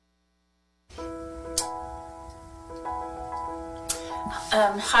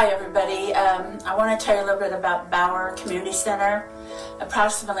Hi everybody. I want to tell you a little bit about Bauer Community Center.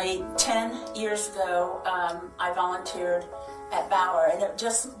 Approximately 10 years ago, I volunteered at Bauer, and it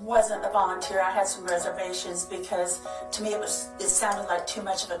just wasn't a volunteer. I had some reservations because to me it sounded like too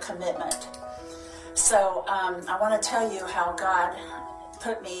much of a commitment. So I want to tell you how God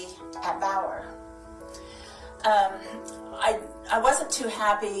put me at Bauer. I wasn't too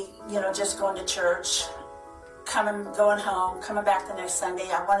happy, just going to church, going home, coming back the next Sunday.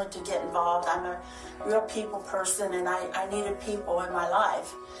 I wanted to get involved. I'm a real people person, and I needed people in my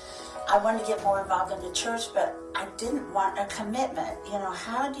life. I wanted to get more involved in the church, but I didn't want a commitment.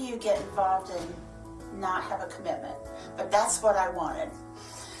 How do you get involved and not have a commitment? But that's what I wanted.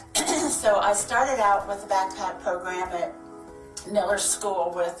 So I started out with the backpack program at Miller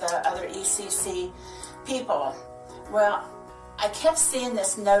School with other ECC people. Well, I kept seeing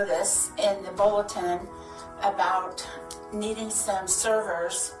this notice in the bulletin about needing some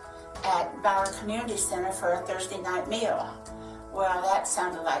servers at Bauer Community Center for a Thursday night meal. Well, that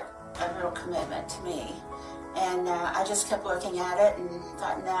sounded like a real commitment to me. And I just kept looking at it and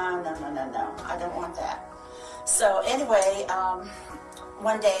thought, no, I don't want that. So anyway,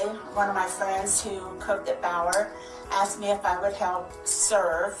 one day, one of my friends who cooked at Bauer asked me if I would help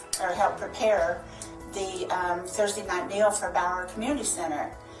serve or help prepare the Thursday night meal for Bauer Community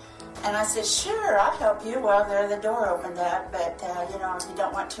Center. And I said, sure, I'll help you. Well, there the door opened up, but you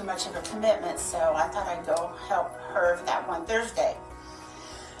don't want too much of a commitment, so I thought I'd go help her that one Thursday.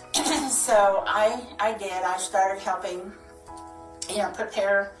 So I did. I started helping,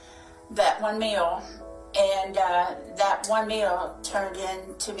 prepare that one meal, and that one meal turned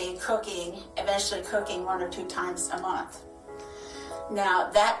into me eventually cooking 1 or 2 times a month. Now,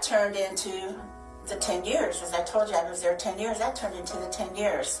 that turned into the 10 years. As I told you, I was there 10 years. That turned into the 10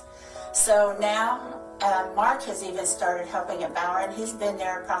 years. So now, Mark has even started helping at Bauer, and he's been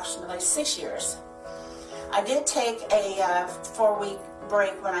there approximately 6 years. I did take a 4-week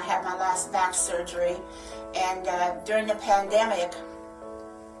break when I had my last back surgery, and during the pandemic,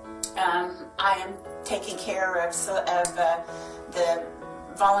 I am taking care of the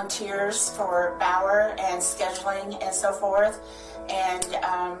volunteers for Bauer and scheduling and so forth, and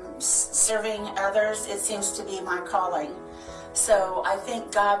serving others. It seems to be my calling. So I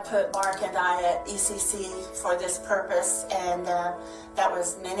think God put Mark and I at ECC for this purpose, and that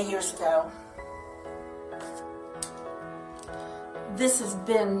was many years ago. This has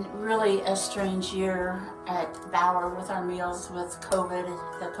been really a strange year at Bauer with our meals with the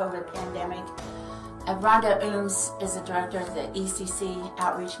COVID pandemic. Rhonda Ooms is the director of the ECC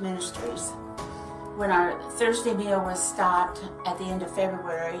Outreach Ministries. When our Thursday meal was stopped at the end of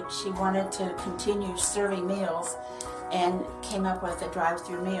February, she wanted to continue serving meals and came up with a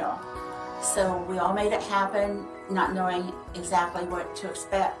drive-through meal. So we all made it happen, not knowing exactly what to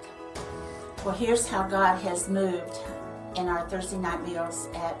expect. Well, here's how God has moved in our Thursday night meals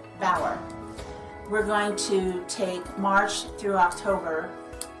at Bauer. We're going to take March through October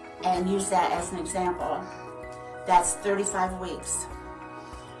and use that as an example. That's 35 weeks.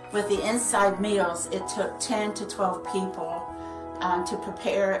 With the inside meals, it took 10 to 12 people to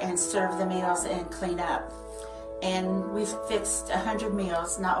prepare and serve the meals and clean up. And we've fixed 100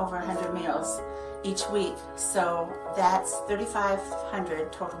 meals, not over 100 meals each week. So that's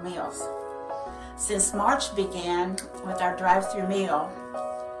 3,500 total meals. Since March began with our drive-through meal,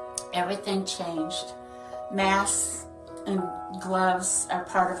 everything changed. Masks and gloves are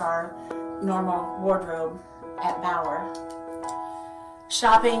part of our normal wardrobe at Bauer.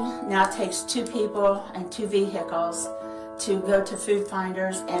 Shopping now takes 2 people and 2 vehicles to go to Food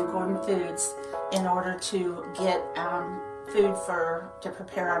Finders and Gordon Foods in order to get food to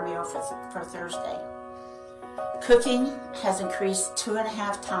prepare our meal for Thursday. Cooking has increased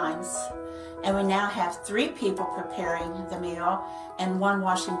 2.5 times, and we now have 3 people preparing the meal and 1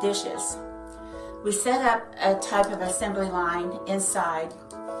 washing dishes. We set up a type of assembly line inside,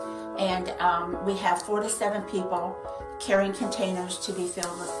 and we have 4 to 7 people carrying containers to be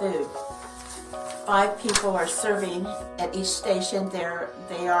filled with food. 5 people are serving at each station.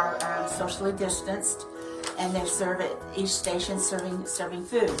 They are socially distanced, and they serve at each station serving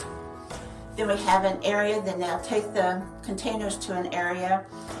food. Then we have an area, then they'll take the containers to an area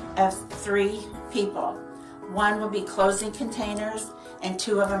of 3 people. 1 will be closing containers, and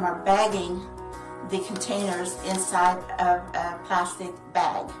 2 of them are bagging the containers inside of a plastic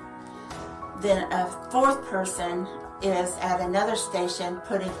bag. Then a 4th person is at another station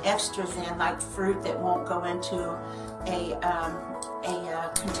putting extras in, like fruit that won't go into a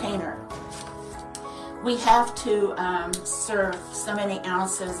container. we have to serve so many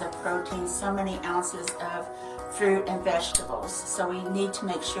ounces of protein, so many ounces of fruit and vegetables. So we need to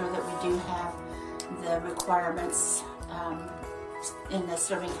make sure that we do have the requirements in the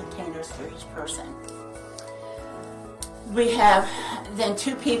serving containers for each person. We have then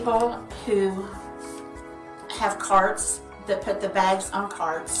 2 people who have carts that put the bags on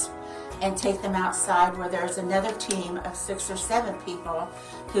carts and take them outside, where there's another team of 6 or 7 people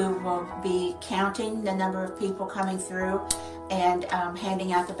who will be counting the number of people coming through and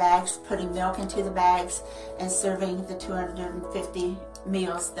handing out the bags, putting milk into the bags, and serving the 250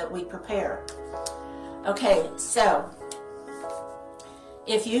 meals that we prepare. Okay, so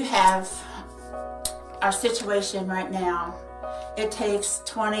if you have our situation right now, it takes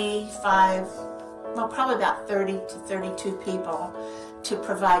 25, well, probably about 30 to 32 people to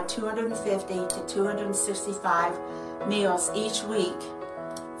provide 250 to 265 meals each week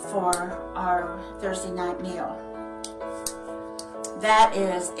for our Thursday night meal. That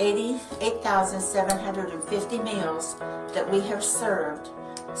is 8,750 meals that we have served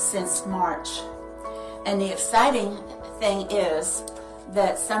since March. And the exciting thing is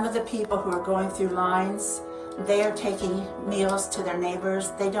that some of the people who are going through lines, they are taking meals to their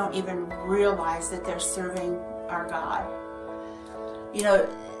neighbors. They don't even realize that they're serving our God. You know,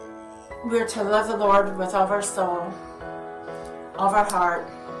 we're to love the Lord with all of our soul, all of our heart,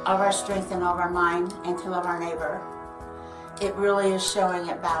 all of our strength, and all of our mind, and to love our neighbor. It really is showing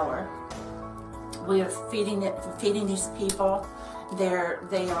at Bauer. We are feeding these people.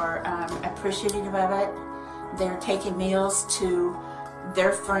 They are appreciative of it. They're taking meals to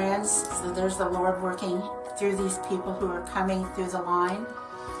their friends. So there's the Lord working through these people who are coming through the line.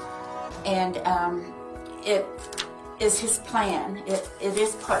 And it is His plan. It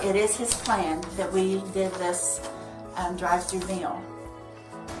is His plan that we did this drive-through meal.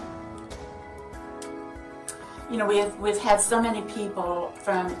 You know, we've had so many people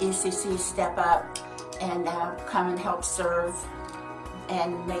from ECC step up and come and help serve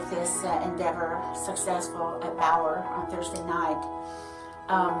and make this endeavor successful at Bauer on Thursday night.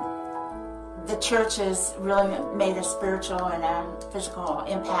 The church has really made a spiritual and a physical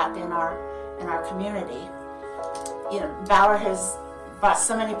impact in our community. You know, Bauer has brought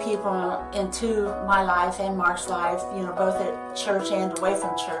so many people into my life and Mark's life, you know, both at church and away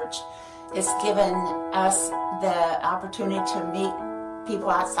from church. It's given us the opportunity to meet people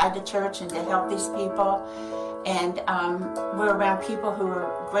outside the church and to help these people. And we're around people who are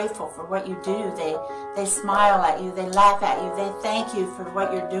grateful for what you do. They smile at you, they laugh at you, they thank you for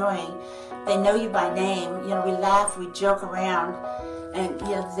what you're doing. They know you by name. You know, we laugh, we joke around. And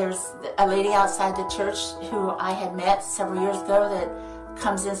you know, there's a lady outside the church who I had met several years ago that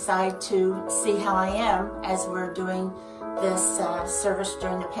comes inside to see how I am as we're doing this service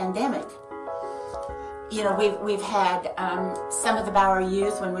during the pandemic. You know, we've had some of the Bauer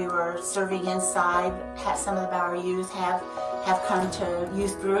youth, when we were serving inside, some of the Bauer youth have come to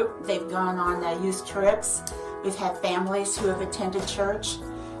youth group. They've gone on youth trips. We've had families who have attended church,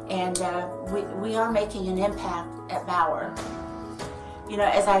 and we are making an impact at Bauer. You know,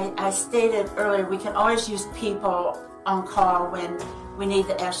 as I stated earlier, we can always use people on call when we need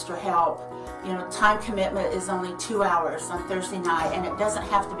the extra help. You know, time commitment is only 2 hours on Thursday night, and it doesn't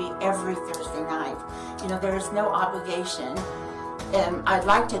have to be every Thursday night. You know, there is no obligation. I'd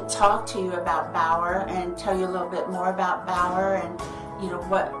like to talk to you about Bauer and tell you a little bit more about Bauer and, you know,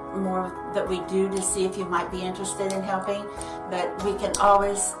 what more that we do to see if you might be interested in helping. But we can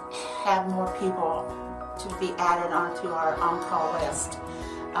always have more people to be added onto our on-call list.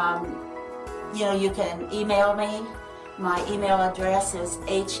 You know, you can email me. My email address is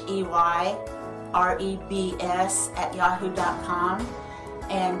heyrebs@yahoo.com,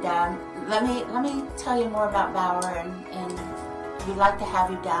 and let me tell you more about Bauer, and we'd like to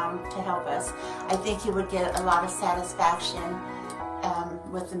have you down to help us. I think you would get a lot of satisfaction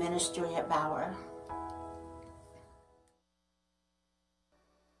with the ministry at Bauer.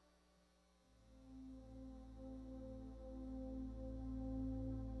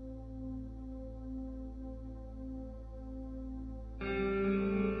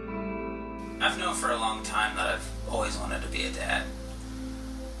 I've known for a long time that I've always wanted to be a dad.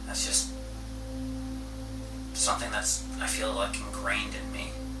 That's just something that's, I feel like, ingrained in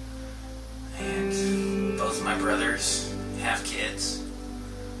me. And both my brothers have kids.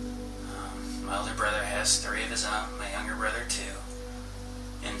 My older brother has 3 of his own, my younger brother 2.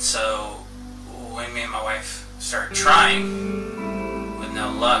 And so when me and my wife started trying with no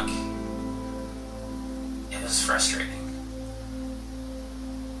luck, it was frustrating.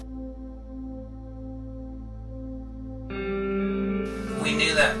 We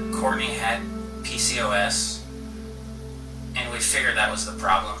knew that Courtney had PCOS that was the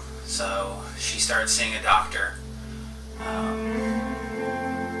problem. So she started seeing a doctor,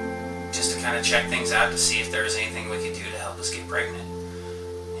 just to kind of check things out to see if there was anything we could do to help us get pregnant.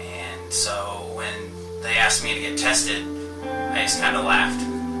 And so when they asked me to get tested, I just kind of laughed.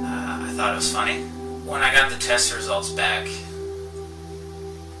 I thought it was funny. When I got the test results back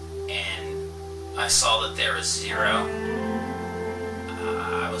and I saw that there was 0,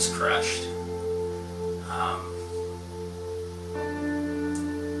 I was crushed.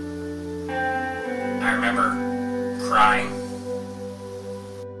 I remember crying,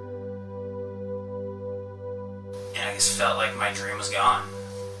 and I just felt like my dream was gone.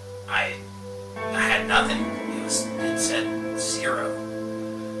 I had nothing. It said 0.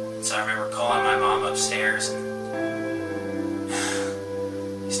 And so I remember calling my mom upstairs and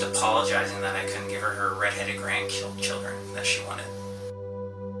just apologizing that I couldn't give her redheaded grandchildren that she wanted.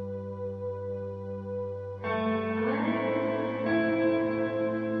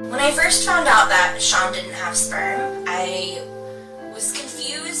 When I first found out that Sean didn't have sperm, I was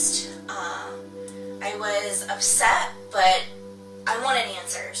confused. I was upset, but I wanted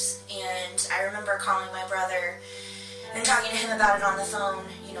answers. And I remember calling my brother and talking to him about it on the phone.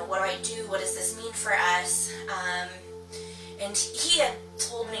 You know, what do I do? What does this mean for us? And he had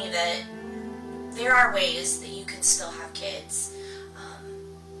told me that there are ways that you can still have kids,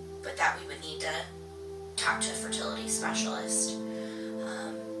 but that we would need to talk to a fertility specialist.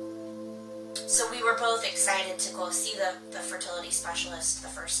 So we were both excited to go see the fertility specialist the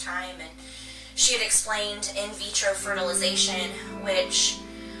first time, and she had explained in vitro fertilization, which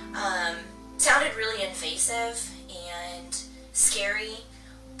sounded really invasive and scary,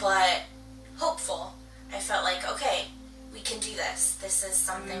 but hopeful. I felt like, okay, we can do this. This is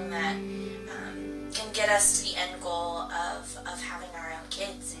something that can get us to the end goal of having our own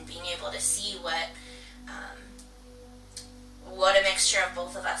kids and being able to see what a mixture of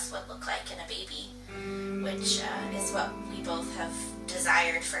both of us would look like in a baby, which is what we both have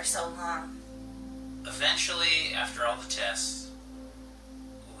desired for so long. Eventually, after all the tests,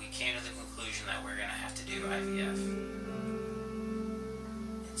 we came to the conclusion that we're going to have to do IVF.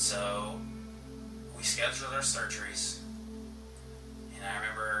 And so we scheduled our surgeries, and I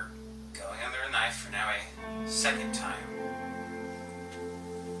remember going under a knife for now a second time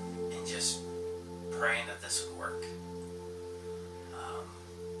and just praying that this would work.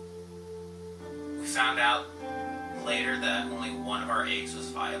 We found out later that only one of our eggs was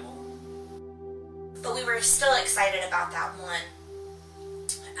viable. But we were still excited about that one.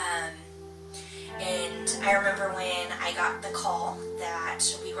 And I remember when I got the call that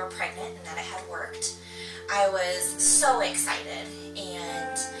we were pregnant and that it had worked, I was so excited.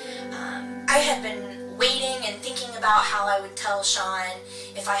 And I had been waiting and thinking about how I would tell Sean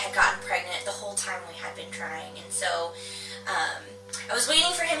if I had gotten pregnant the whole time we had been trying. And so I was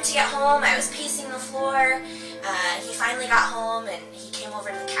waiting for him to get home. I was pacing the floor. He finally got home and he came over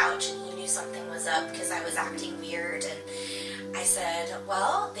to the couch and he knew something was up because I was acting weird. And I said,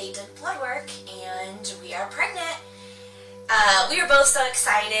 well, they did blood work and we are pregnant. We were both so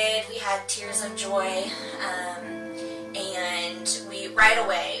excited. We had tears of joy. And we right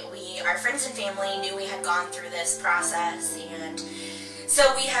away, our friends and family knew we had gone through this process. And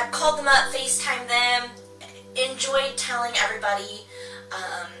so we had called them up, FaceTimed them, enjoyed telling everybody.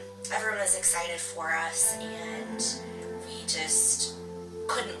 Everyone was excited for us, and we just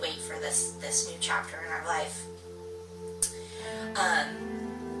couldn't wait for this new chapter in our life.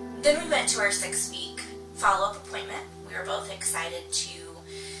 Then we went to our 6-week follow-up appointment. We were both excited to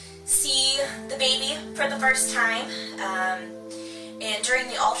see the baby for the first time. And during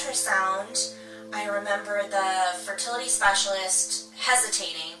the ultrasound, I remember the fertility specialist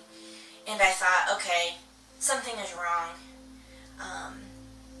hesitating, and I thought, okay, something is wrong.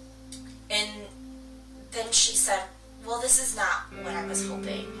 And then she said, well, this is not what I was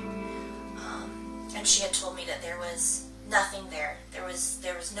hoping. And she had told me that there was nothing there. There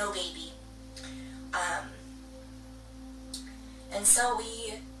was no baby. And so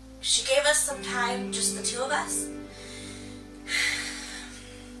she gave us some time, just the two of us.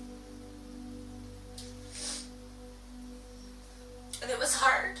 And it was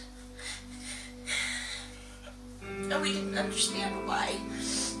hard. And we didn't understand why.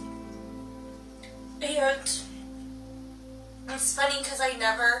 And it's funny because I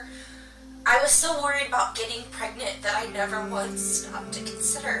was so worried about getting pregnant that I never once stopped to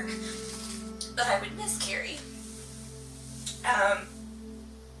consider that I would miscarry.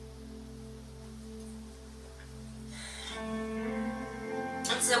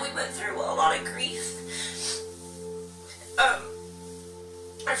 And so we went through a lot of grief.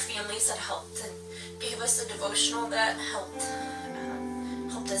 Our families had helped and gave us a devotional that helped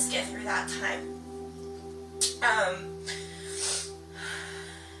helped us get through that time.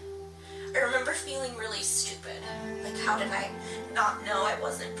 I remember feeling really stupid. Like, how did I not know I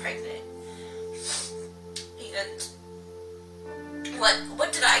wasn't pregnant? And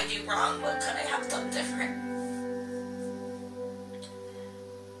what did I do wrong? What could I have done different?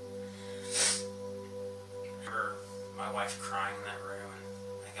 I remember my wife crying in that room,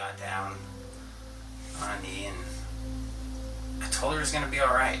 and I got down on a knee and I told her it was going to be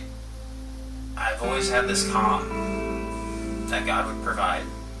alright. I've always had this calm that God would provide.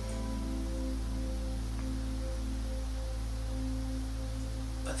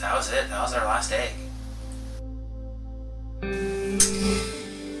 But that was it. That was our last egg.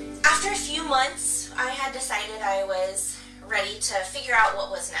 After a few months, I had decided I was ready to figure out what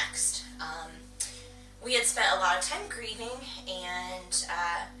was next. We had spent a lot of time grieving, and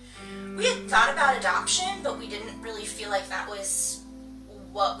we had thought about adoption, but we didn't really feel like that was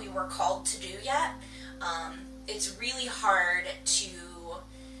what we were called to do yet. It's really hard to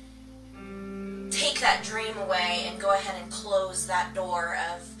take that dream away and go ahead and close that door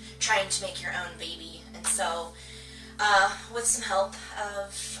of trying to make your own baby. And so, with some help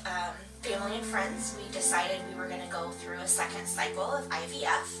of family and friends, we decided we were going to go through a second cycle of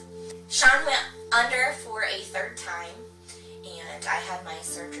IVF. Sean went under for a third time, and I had my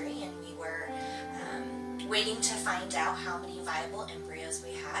surgery, and we were waiting to find out how many viable embryos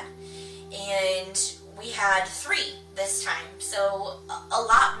we had. And we had 3 this time, so a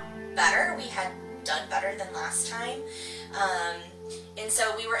lot better. We had done better than last time. And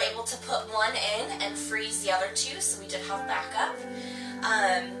so we were able to put one in and freeze the other 2, so we did have backup.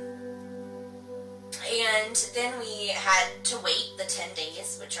 And then we had to wait the 10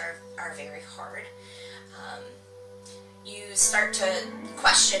 days, which are very hard. You start to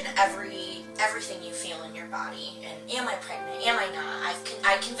question everything you feel in your body. And am I pregnant? Am I not?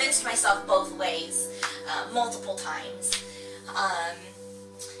 I convinced myself both ways multiple times.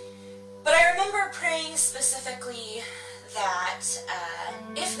 But I remember praying specifically that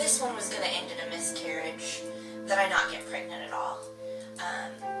if this one was going to end in a miscarriage, that I not get pregnant at all.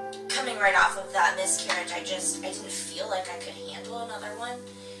 Coming right off of that miscarriage, I didn't feel like I could handle another one.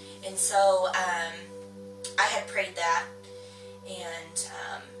 And so I had prayed that, and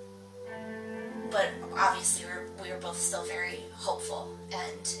but obviously we were both still very hopeful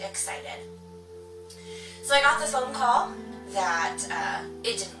and excited. So I got the phone call that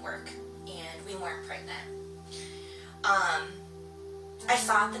it didn't work and we weren't pregnant. I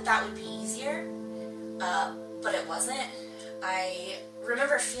thought that would be easier, but it wasn't. I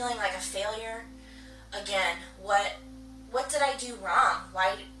remember feeling like a failure. Again, what did I do wrong?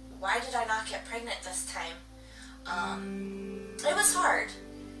 Why did I not get pregnant this time? It was hard.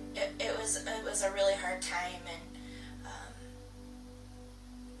 It was a really hard time, and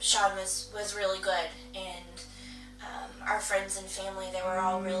Sean was really good, and our friends and family, they were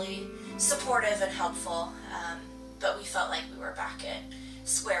all really supportive and helpful, but we felt like we were back at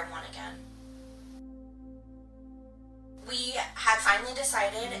square one again. We had finally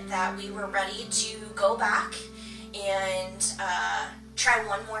decided that we were ready to go back and try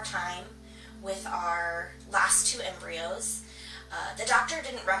one more time with our last 2 embryos. The doctor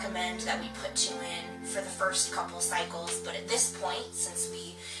didn't recommend that we put 2 in for the first couple cycles, but at this point, since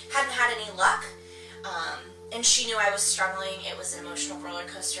we hadn't had any luck, and she knew I was struggling, it was an emotional roller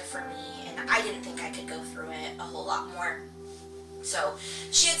coaster for me, and I didn't think I could go through it a whole lot more. So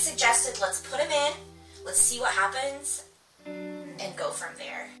she had suggested, let's put him in, let's see what happens, and go from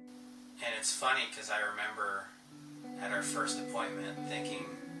there. And it's funny because I remember at our first appointment thinking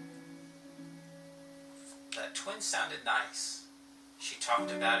that twins sounded nice. She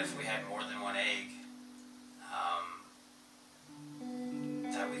talked about if we had more than 1 egg,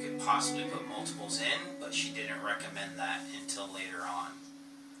 that we could possibly put multiples in, but she didn't recommend that until later on.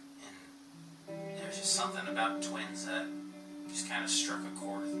 And there's just something about twins that just kind of struck a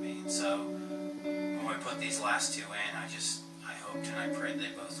chord with me. And so when we put these last 2 in, I hoped and I prayed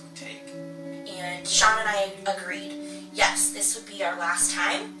they both would take. And Sean and I agreed, yes, this would be our last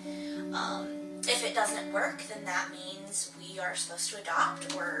time. If it doesn't work, then that means we are supposed to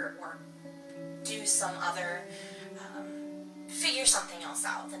adopt or do some other, figure something else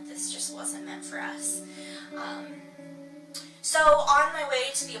out, that this just wasn't meant for us. So on my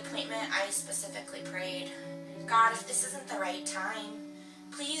way to the appointment, I specifically prayed, God, if this isn't the right time,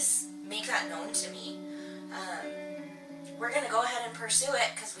 please make that known to me. We're going to go ahead and pursue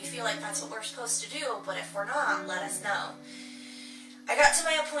it because we feel like that's what we're supposed to do, but if we're not, let us know. I got to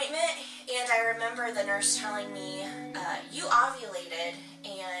my appointment, and I remember the nurse telling me, you ovulated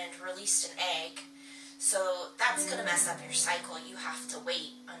and released an egg, So that's going to mess up your cycle. You have to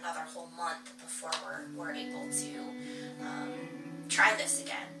wait another whole month before we're able to try this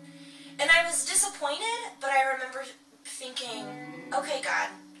again. And I was disappointed, but I remember thinking, okay, God,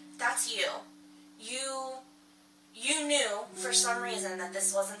 that's you. You knew for some reason that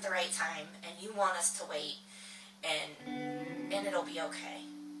this wasn't the right time, and you want us to wait, and it'll be okay.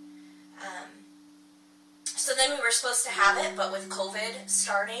 So then we were supposed to have it, but with COVID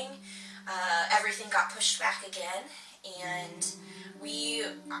starting, everything got pushed back again, and we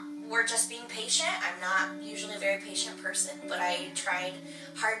were just being patient. I'm not usually a very patient person, but I tried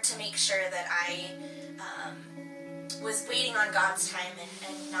hard to make sure that I was waiting on God's time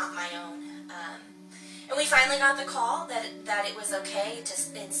and not my own. And we finally got the call that it was okay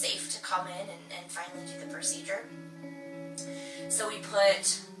and safe to come in and finally do the procedure. So we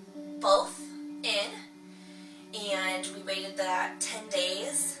put both in, and we waited that 10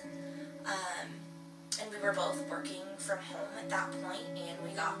 days. And we were both working from home at that point, and we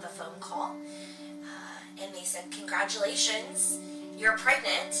got the phone call. And they said, "Congratulations, you're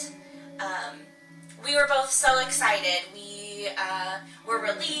pregnant." We were both so excited. We were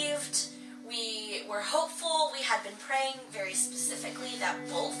relieved. We were hopeful. We had been praying very specifically that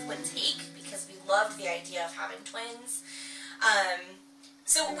both would take, because we loved the idea of having twins.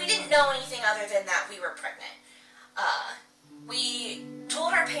 So we didn't know anything other than that we were pregnant. We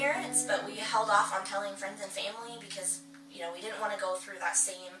told our parents, but we held off on telling friends and family because, we didn't want to go through that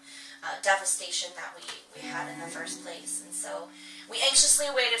same devastation that we had in the first place. And so we anxiously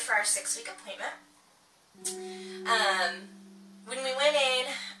waited for our 6-week appointment. When we went in,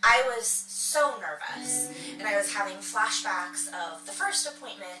 I was so nervous, and I was having flashbacks of the first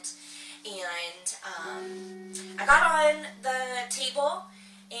appointment, and I got on the table,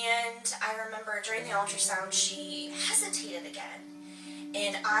 and I remember during the ultrasound, she hesitated again,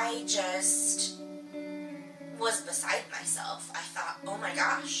 and I just was beside myself. I thought, oh my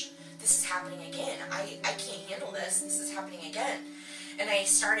gosh, this is happening again. I can't handle this. This is happening again. And I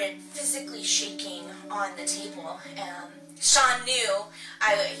started physically shaking on the table. Sean knew,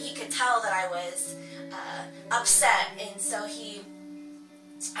 he could tell that I was upset, and so he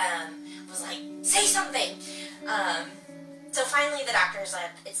was like, "Say something." So finally the doctor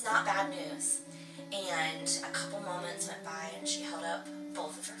said, "It's not bad news." And a couple moments went by, and she held up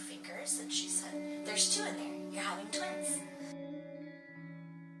both of her fingers, and she said, "There's 2 in there. You're having twins."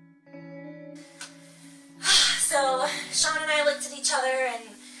 So Sean and I looked at each other,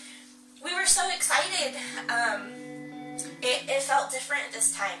 and we were so excited. It felt different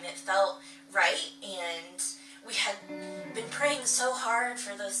this time. It felt right, and we had been praying so hard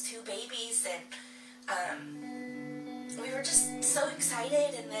for those 2 babies, and we were just so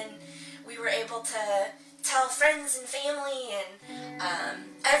excited. And then we were able to tell friends and family, and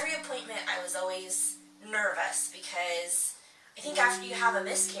every appointment I was always nervous, because I think after you have a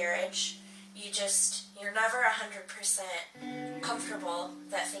miscarriage, you're never 100% comfortable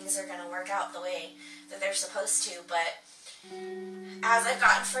that things are going to work out the way that they're supposed to. But as I've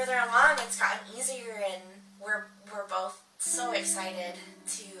gotten further along, it's gotten easier, and we're both so excited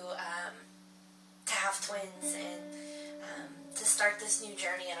to have twins and to start this new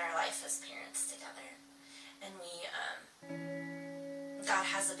journey in our life as parents together. And God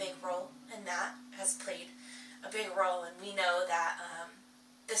has a big role in that, has played a big role, and we know that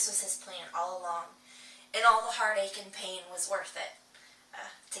this was His plan all along, and all the heartache and pain was worth it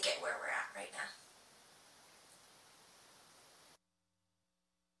to get where we're at right now.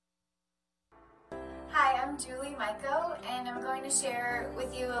 Hi, I'm Julie Maiko, and I'm going to share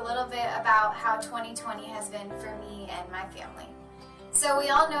with you a little bit about how 2020 has been for me and my family. So we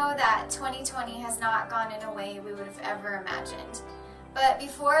all know that 2020 has not gone in a way we would have ever imagined. But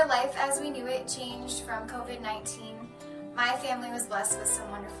before life as we knew it changed from COVID-19, my family was blessed with some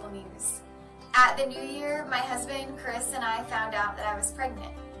wonderful news. At the new year, my husband, Chris, and I found out that I was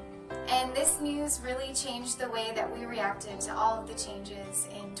pregnant. And this news really changed the way that we reacted to all of the changes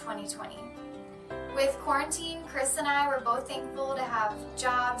in 2020. With quarantine, Chris and I were both thankful to have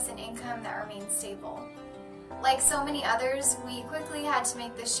jobs and income that remained stable. Like so many others, we quickly had to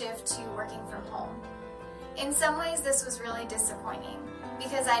make the shift to working from home. In some ways, this was really disappointing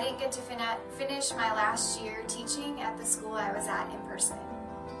because I didn't get to finish my last year teaching at the school I was at in person.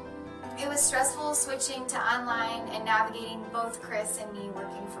 It was stressful switching to online and navigating both Chris and me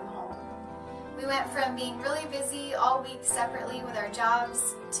working from home. We went from being really busy all week separately with our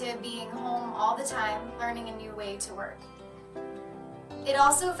jobs to being home all the time, learning a new way to work. It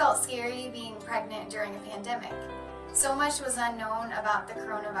also felt scary being pregnant during a pandemic. So much was unknown about the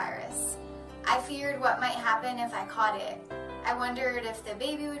coronavirus. I feared what might happen if I caught it. I wondered if the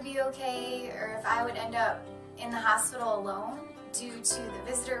baby would be okay or if I would end up in the hospital alone due to the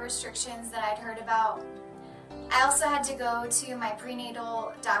visitor restrictions that I'd heard about. I also had to go to my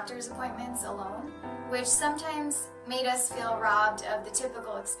prenatal doctor's appointments alone, which sometimes made us feel robbed of the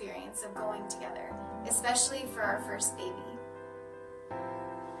typical experience of going together, especially for our first baby.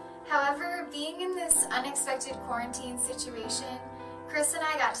 However, being in this unexpected quarantine situation, Chris and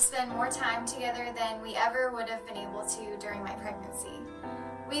I got to spend more time together than we ever would have been able to during my pregnancy.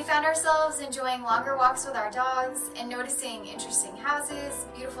 We found ourselves enjoying longer walks with our dogs and noticing interesting houses,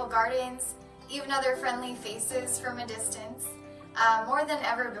 beautiful gardens, even other friendly faces from a distance, more than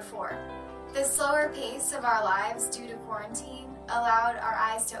ever before. The slower pace of our lives due to quarantine allowed our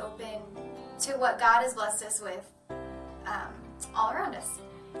eyes to open to what God has blessed us with all around us.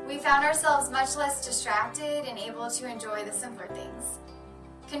 We found ourselves much less distracted and able to enjoy the simpler things.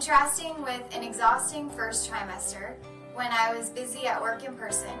 Contrasting with an exhausting first trimester, when I was busy at work in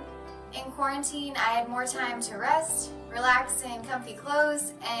person, in quarantine I had more time to rest, relax in comfy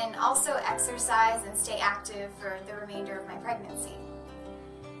clothes, and also exercise and stay active for the remainder of my pregnancy.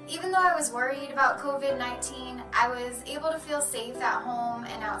 Even though I was worried about COVID-19, I was able to feel safe at home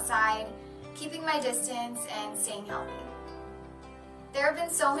and outside, keeping my distance and staying healthy. There have been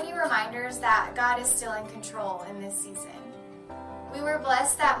so many reminders that God is still in control in this season. We were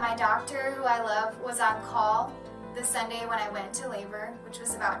blessed that my doctor, who I love, was on call the Sunday when I went to labor, which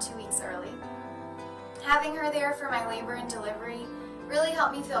was about 2 weeks early. Having her there for my labor and delivery really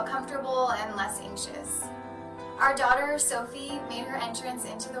helped me feel comfortable and less anxious. Our daughter, Sophie, made her entrance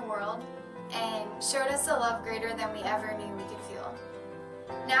into the world and showed us a love greater than we ever knew we could feel.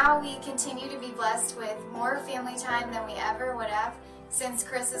 Now we continue to be blessed with more family time than we ever would have, since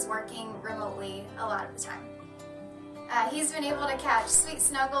Chris is working remotely a lot of the time. He's been able to catch sweet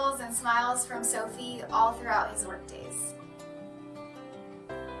snuggles and smiles from Sophie all throughout his workdays.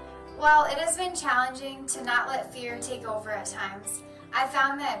 While it has been challenging to not let fear take over at times, I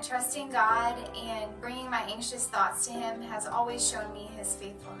found that trusting God and bringing my anxious thoughts to Him has always shown me His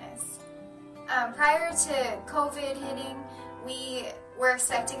faithfulness. Prior to COVID hitting, we were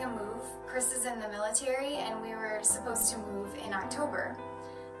expecting a move. Chris is in the military and we were supposed to move in October.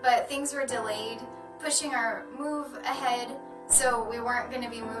 But things were delayed, pushing our move ahead, so we weren't going to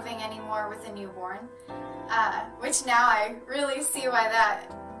be moving anymore with a newborn. Which now I really see why that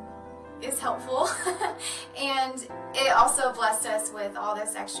is helpful. And it also blessed us with all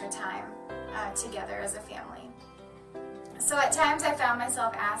this extra time together as a family. So at times I found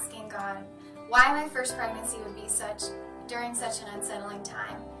myself asking God why my first pregnancy would be during such an unsettling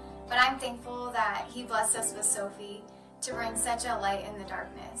time. But I'm thankful that He blessed us with Sophie to bring such a light in the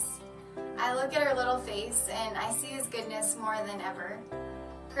darkness. I look at her little face and I see His goodness more than ever.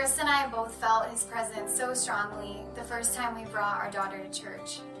 Chris and I both felt His presence so strongly the first time we brought our daughter to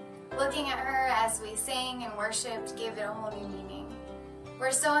church. Looking at her as we sang and worshiped gave it a whole new meaning.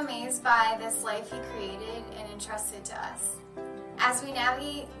 We're so amazed by this life He created and entrusted to us. As we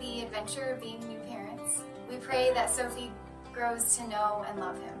navigate the adventure of being new parents, we pray that Sophie grows to know and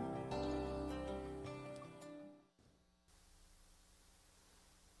love Him.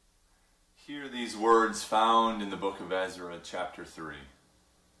 Hear these words found in the book of Ezra, chapter 3.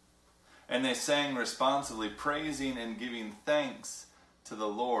 And they sang responsively, praising and giving thanks to the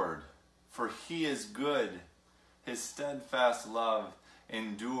Lord, for He is good. His steadfast love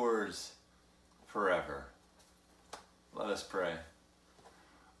endures forever. Let us pray.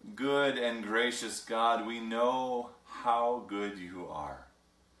 Good and gracious God, we know how good You are.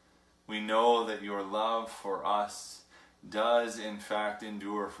 We know that Your love for us does in fact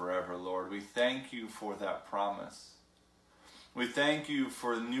endure forever, Lord. We thank You for that promise. We thank You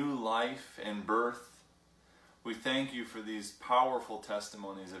for new life and birth. We thank You for these powerful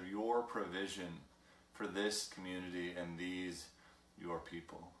testimonies of Your provision for this community and these Your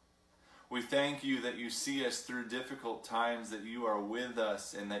people. We thank You that You see us through difficult times, that You are with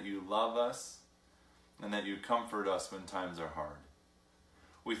us and that You love us and that You comfort us when times are hard.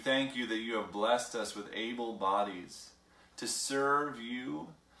 We thank You that You have blessed us with able bodies to serve You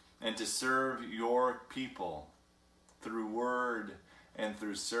and to serve Your people through word and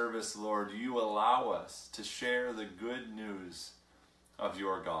through service, Lord. You allow us to share the good news of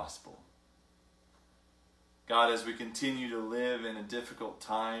Your gospel. God, as we continue to live in a difficult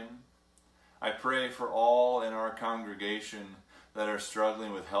time, I pray for all in our congregation that are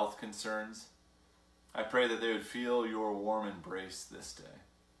struggling with health concerns. I pray that they would feel Your warm embrace this day.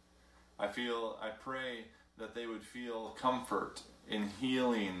 I pray that they would feel comfort in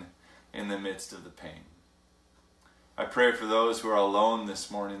healing in the midst of the pain. I pray for those who are alone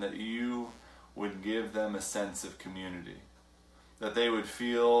this morning that You would give them a sense of community, that they would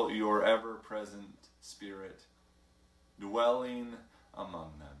feel your ever-present Spirit dwelling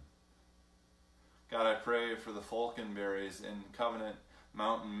among them. God, I pray for the Falkenberries in Covenant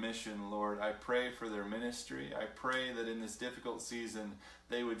Mountain Mission, Lord. I pray for their ministry. I pray that in this difficult season,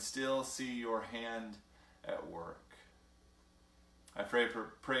 they would still see your hand at work. I pray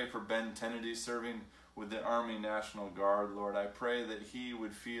for Ben Kennedy serving with the Army National Guard, Lord. I pray that he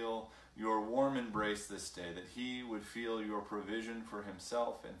would feel your warm embrace this day, that he would feel your provision for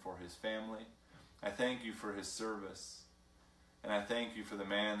himself and for his family. I thank you for his service, and I thank you for the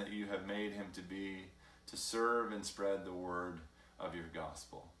man that you have made him to be, to serve and spread the word of your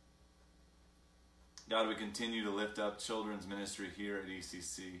gospel. God, we continue to lift up children's ministry here at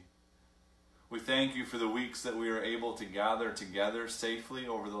ECC. We thank you for the weeks that we are able to gather together safely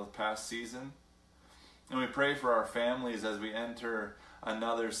over the past season. And we pray for our families as we enter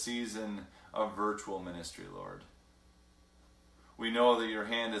another season of virtual ministry, Lord. We know that your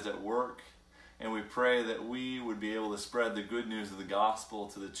hand is at work, and we pray that we would be able to spread the good news of the gospel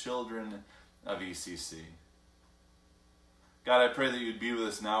to the children of ECC. God, I pray that you'd be with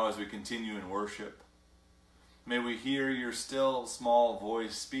us now as we continue in worship. May we hear your still small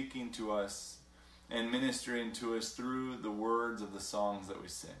voice speaking to us and ministering to us through the words of the songs that we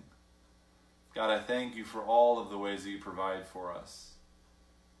sing. God, I thank you for all of the ways that you provide for us.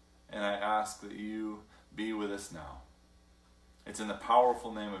 And I ask that you be with us now. It's in the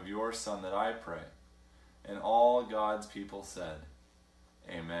powerful name of your Son that I pray. And all God's people said,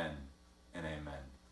 Amen and amen.